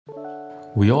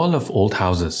We all love old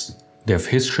houses. They have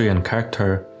history and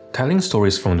character, telling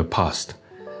stories from the past.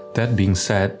 That being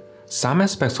said, some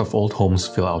aspects of old homes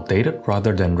feel outdated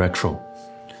rather than retro.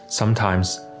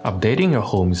 Sometimes, updating your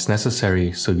home is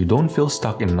necessary so you don't feel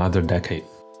stuck in another decade.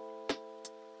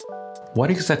 What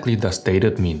exactly does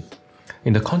dated mean?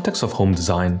 In the context of home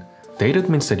design, dated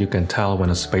means that you can tell when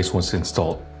a space was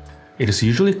installed. It is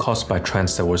usually caused by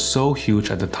trends that were so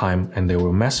huge at the time and they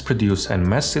were mass-produced and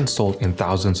mass-installed in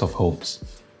thousands of homes.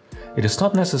 It is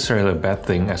not necessarily a bad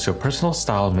thing, as your personal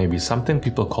style may be something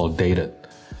people call dated.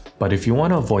 But if you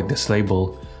want to avoid this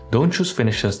label, don't choose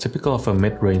finishes typical of a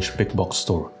mid-range big box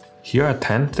store. Here are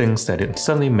 10 things that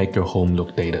instantly make your home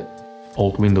look dated.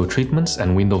 Old window treatments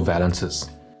and window valances.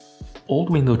 Old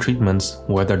window treatments,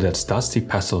 whether that's dusty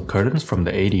pastel curtains from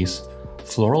the 80s,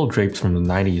 floral drapes from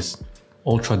the 90s,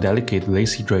 ultra-delicate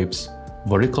lacy drapes,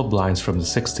 vertical blinds from the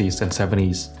 60s and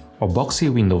 70s, or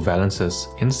boxy window valances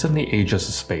instantly ages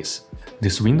a space.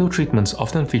 These window treatments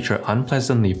often feature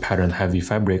unpleasantly pattern-heavy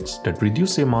fabrics that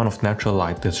reduce the amount of natural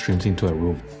light that streams into a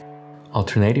room.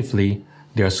 Alternatively,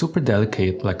 they are super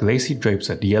delicate, like lacy drapes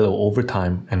that yellow over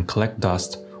time and collect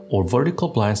dust, or vertical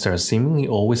blinds that are seemingly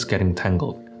always getting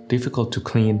tangled, difficult to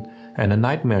clean, and a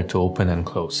nightmare to open and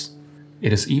close.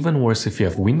 It is even worse if you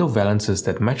have window valances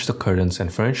that match the curtains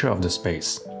and furniture of the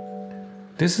space.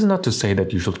 This is not to say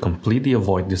that you should completely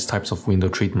avoid these types of window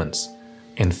treatments.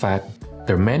 In fact,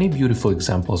 there are many beautiful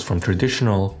examples from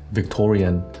traditional,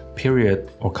 Victorian, period,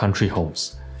 or country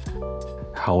homes.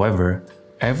 However,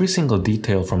 every single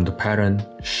detail from the pattern,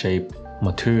 shape,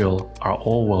 material are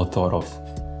all well thought of.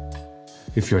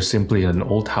 If you're simply in an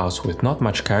old house with not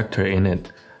much character in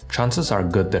it, chances are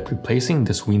good that replacing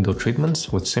these window treatments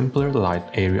with simpler light,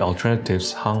 airy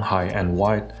alternatives hung high and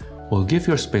wide will give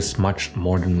your space much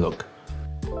modern look.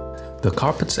 The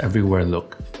carpets everywhere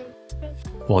look.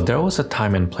 While there was a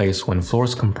time and place when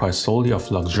floors comprised solely of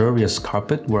luxurious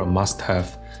carpet were a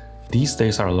must-have, these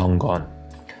days are long gone.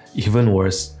 Even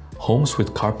worse, homes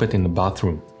with carpet in the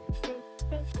bathroom.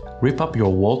 Rip up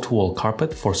your wall-to-wall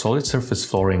carpet for solid surface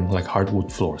flooring like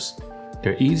hardwood floors.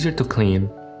 They're easier to clean,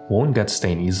 won't get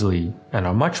stained easily, and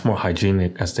are much more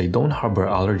hygienic as they don't harbor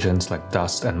allergens like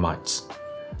dust and mites.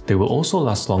 They will also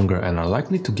last longer and are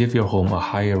likely to give your home a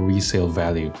higher resale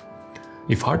value.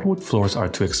 If hardwood floors are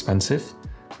too expensive,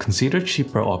 consider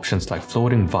cheaper options like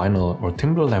floating vinyl or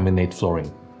timber laminate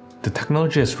flooring. The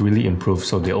technology has really improved,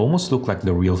 so they almost look like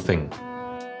the real thing.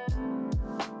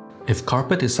 If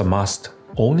carpet is a must,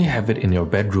 only have it in your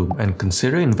bedroom and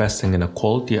consider investing in a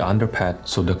quality underpad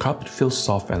so the carpet feels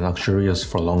soft and luxurious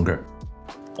for longer.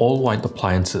 All white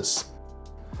appliances.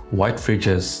 White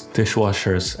fridges,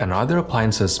 dishwashers, and other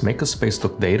appliances make a space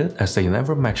look dated as they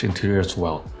never match interiors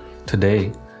well.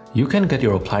 Today, you can get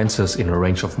your appliances in a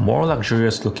range of more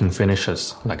luxurious looking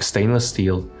finishes like stainless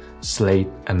steel, slate,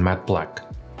 and matte black.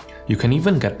 You can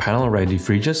even get panel-ready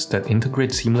fridges that integrate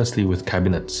seamlessly with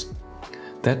cabinets.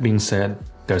 That being said,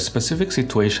 there are specific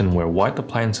situations where white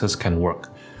appliances can work.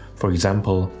 For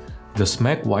example, the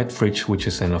Smeg white fridge, which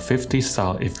is in a 50s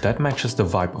style if that matches the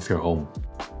vibe of your home.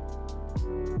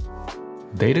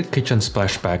 Dated kitchen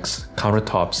splashbacks,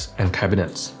 countertops, and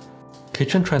cabinets.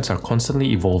 Kitchen trends are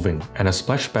constantly evolving, and as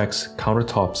splashbacks,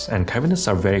 countertops, and cabinets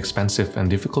are very expensive and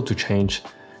difficult to change,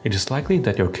 it is likely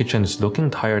that your kitchen is looking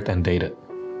tired and dated.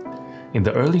 In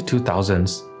the early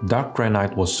 2000s, dark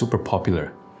granite was super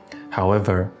popular.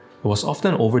 However, it was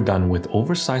often overdone with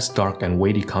oversized dark and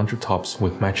weighty countertops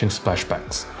with matching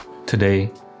splashbacks.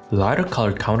 Today, lighter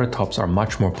colored countertops are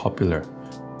much more popular.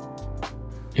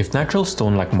 If natural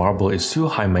stone like marble is too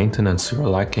high maintenance to your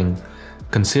liking,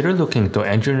 consider looking into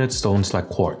engineered stones like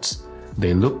quartz.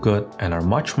 They look good and are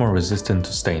much more resistant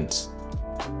to stains.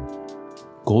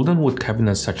 Golden wood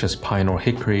cabinets such as pine or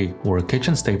hickory were a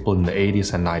kitchen staple in the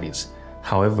 80s and 90s.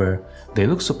 However, they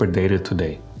look super dated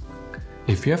today.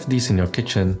 If you have these in your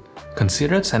kitchen,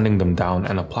 consider sanding them down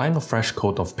and applying a fresh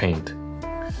coat of paint.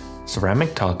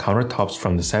 Ceramic tile countertops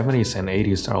from the 70s and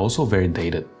 80s are also very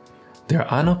dated. They are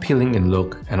unappealing in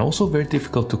look and also very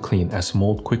difficult to clean as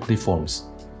mold quickly forms.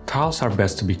 Tiles are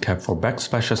best to be kept for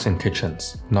backsplashes in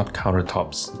kitchens, not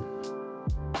countertops.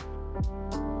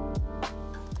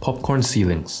 Popcorn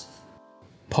ceilings.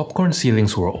 Popcorn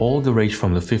ceilings were all the rage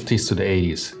from the 50s to the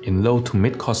 80s in low to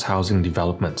mid-cost housing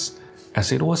developments,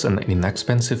 as it was an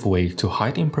inexpensive way to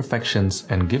hide imperfections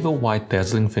and give a white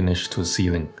dazzling finish to a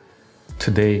ceiling.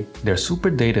 Today, they're super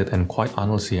dated and quite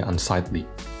honestly unsightly.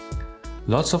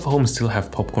 Lots of homes still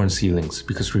have popcorn ceilings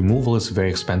because removal is very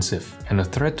expensive and a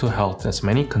threat to health as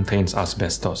many contains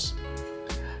asbestos.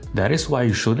 That is why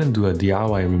you shouldn't do a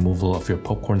DIY removal of your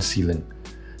popcorn ceiling.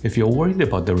 If you're worried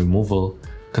about the removal,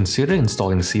 consider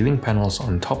installing ceiling panels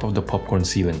on top of the popcorn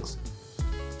ceilings.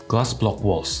 Glass block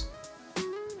walls.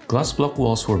 Glass block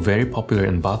walls were very popular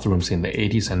in bathrooms in the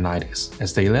 80s and 90s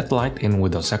as they let light in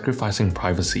without sacrificing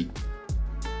privacy.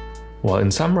 While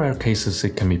in some rare cases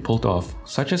it can be pulled off,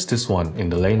 such as this one in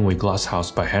the Laneway Glass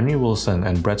House by Henry Wilson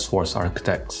and Brett Swartz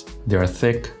architects, their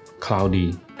thick,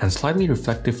 cloudy, and slightly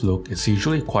reflective look is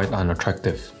usually quite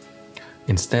unattractive.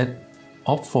 Instead,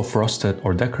 opt for frosted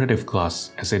or decorative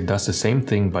glass as it does the same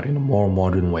thing but in a more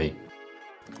modern way.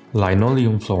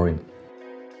 Linoleum flooring.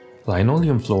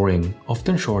 Linoleum flooring,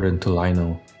 often shortened to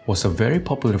lino, was a very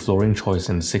popular flooring choice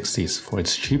in the 60s for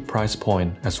its cheap price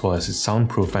point as well as its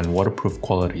soundproof and waterproof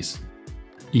qualities.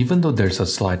 Even though there's a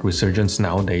slight resurgence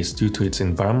nowadays due to its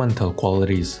environmental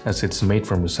qualities as it's made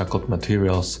from recycled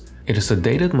materials, it is a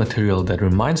dated material that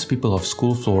reminds people of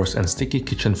school floors and sticky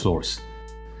kitchen floors.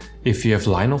 If you have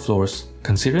lino floors,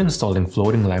 consider installing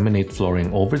floating laminate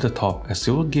flooring over the top as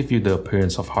it will give you the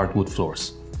appearance of hardwood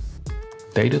floors.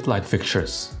 Dated light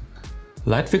fixtures.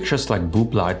 Light fixtures like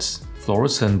boob lights,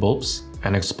 fluorescent bulbs,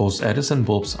 and exposed Edison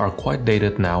bulbs are quite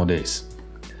dated nowadays.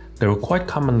 They were quite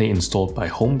commonly installed by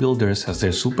home builders as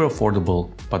they're super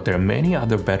affordable, but there are many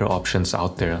other better options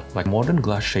out there like modern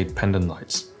glass shade pendant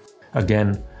lights.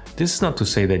 Again, this is not to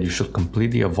say that you should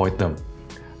completely avoid them.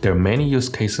 There are many use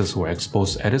cases where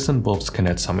exposed Edison bulbs can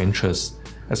add some interest,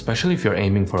 especially if you're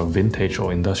aiming for a vintage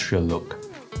or industrial look.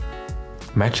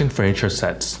 Matching furniture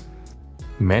sets.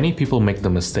 Many people make the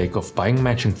mistake of buying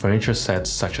matching furniture sets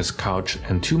such as couch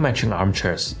and 2 matching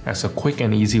armchairs as a quick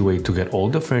and easy way to get all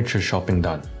the furniture shopping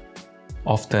done.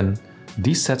 Often,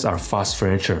 these sets are fast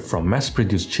furniture from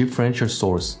mass-produced cheap furniture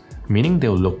stores, meaning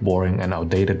they'll look boring and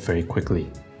outdated very quickly.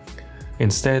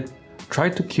 Instead, try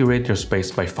to curate your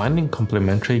space by finding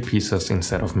complementary pieces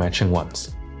instead of matching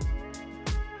ones.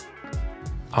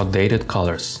 Outdated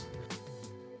colors.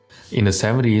 In the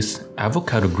 70s,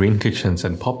 avocado green kitchens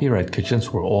and poppy red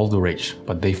kitchens were all the rage,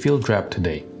 but they feel drab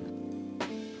today.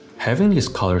 Having these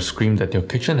colors scream that your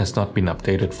kitchen has not been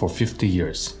updated for 50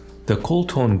 years. The cool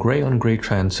tone grey on grey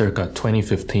trend circa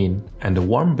 2015 and the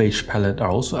warm beige palette are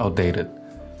also outdated.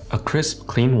 A crisp,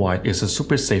 clean white is a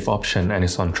super safe option and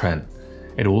is on trend.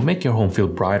 It will make your home feel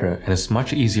brighter and is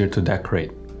much easier to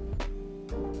decorate.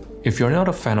 If you're not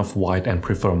a fan of white and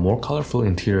prefer a more colorful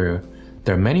interior,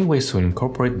 there are many ways to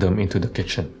incorporate them into the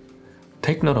kitchen.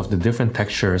 Take note of the different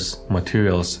textures,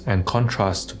 materials, and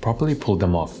contrasts to properly pull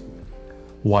them off.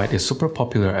 White is super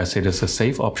popular as it is a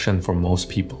safe option for most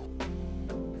people.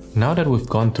 Now that we've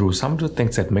gone through some of the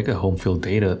things that make a home feel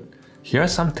dated, here are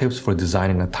some tips for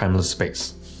designing a timeless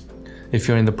space. If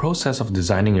you're in the process of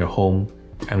designing your home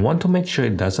and want to make sure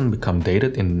it doesn't become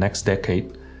dated in the next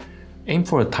decade, aim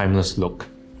for a timeless look.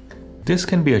 This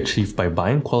can be achieved by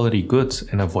buying quality goods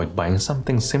and avoid buying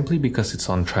something simply because it's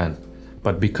on trend,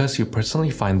 but because you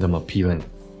personally find them appealing.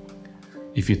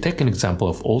 If you take an example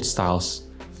of old styles,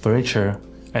 furniture,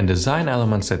 and design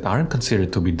elements that aren't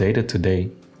considered to be dated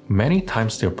today, many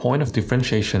times their point of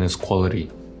differentiation is quality.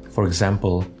 For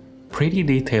example, pretty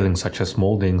detailing such as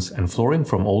moldings and flooring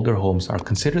from older homes are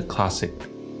considered classic.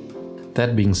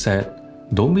 That being said,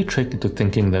 don't be tricked into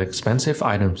thinking that expensive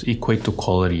items equate to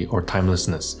quality or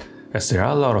timelessness, as there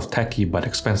are a lot of tacky but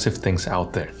expensive things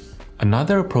out there.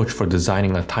 Another approach for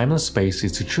designing a timeless space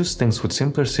is to choose things with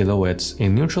simpler silhouettes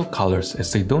in neutral colors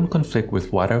as they don't conflict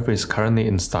with whatever is currently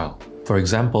in style. For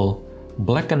example,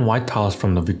 black and white tiles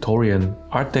from the Victorian,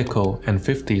 Art Deco, and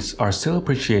 50s are still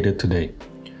appreciated today,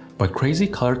 but crazy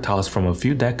colored tiles from a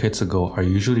few decades ago are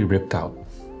usually ripped out.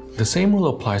 The same rule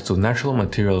applies to natural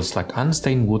materials like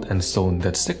unstained wood and stone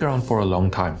that stick around for a long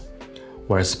time,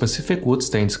 whereas specific wood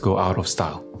stains go out of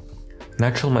style.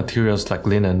 Natural materials like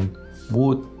linen,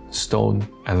 wood, stone,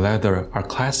 and leather are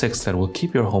classics that will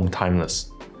keep your home timeless.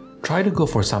 Try to go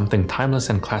for something timeless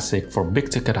and classic for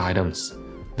big-ticket items.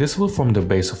 This will form the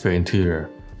base of your interior,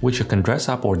 which you can dress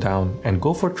up or down and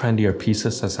go for trendier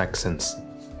pieces as accents.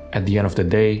 At the end of the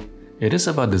day, it is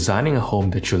about designing a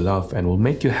home that you love and will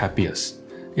make you happiest.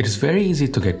 It is very easy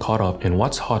to get caught up in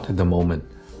what's hot at the moment,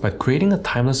 but creating a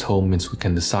timeless home means we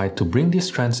can decide to bring these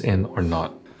trends in or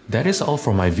not. That is all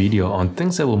for my video on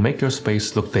things that will make your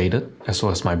space look dated, as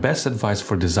well as my best advice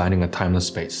for designing a timeless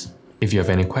space. If you have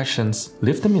any questions,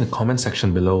 leave them in the comment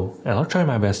section below and I'll try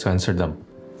my best to answer them.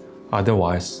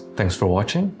 Otherwise, thanks for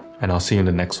watching and I'll see you in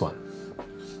the next one.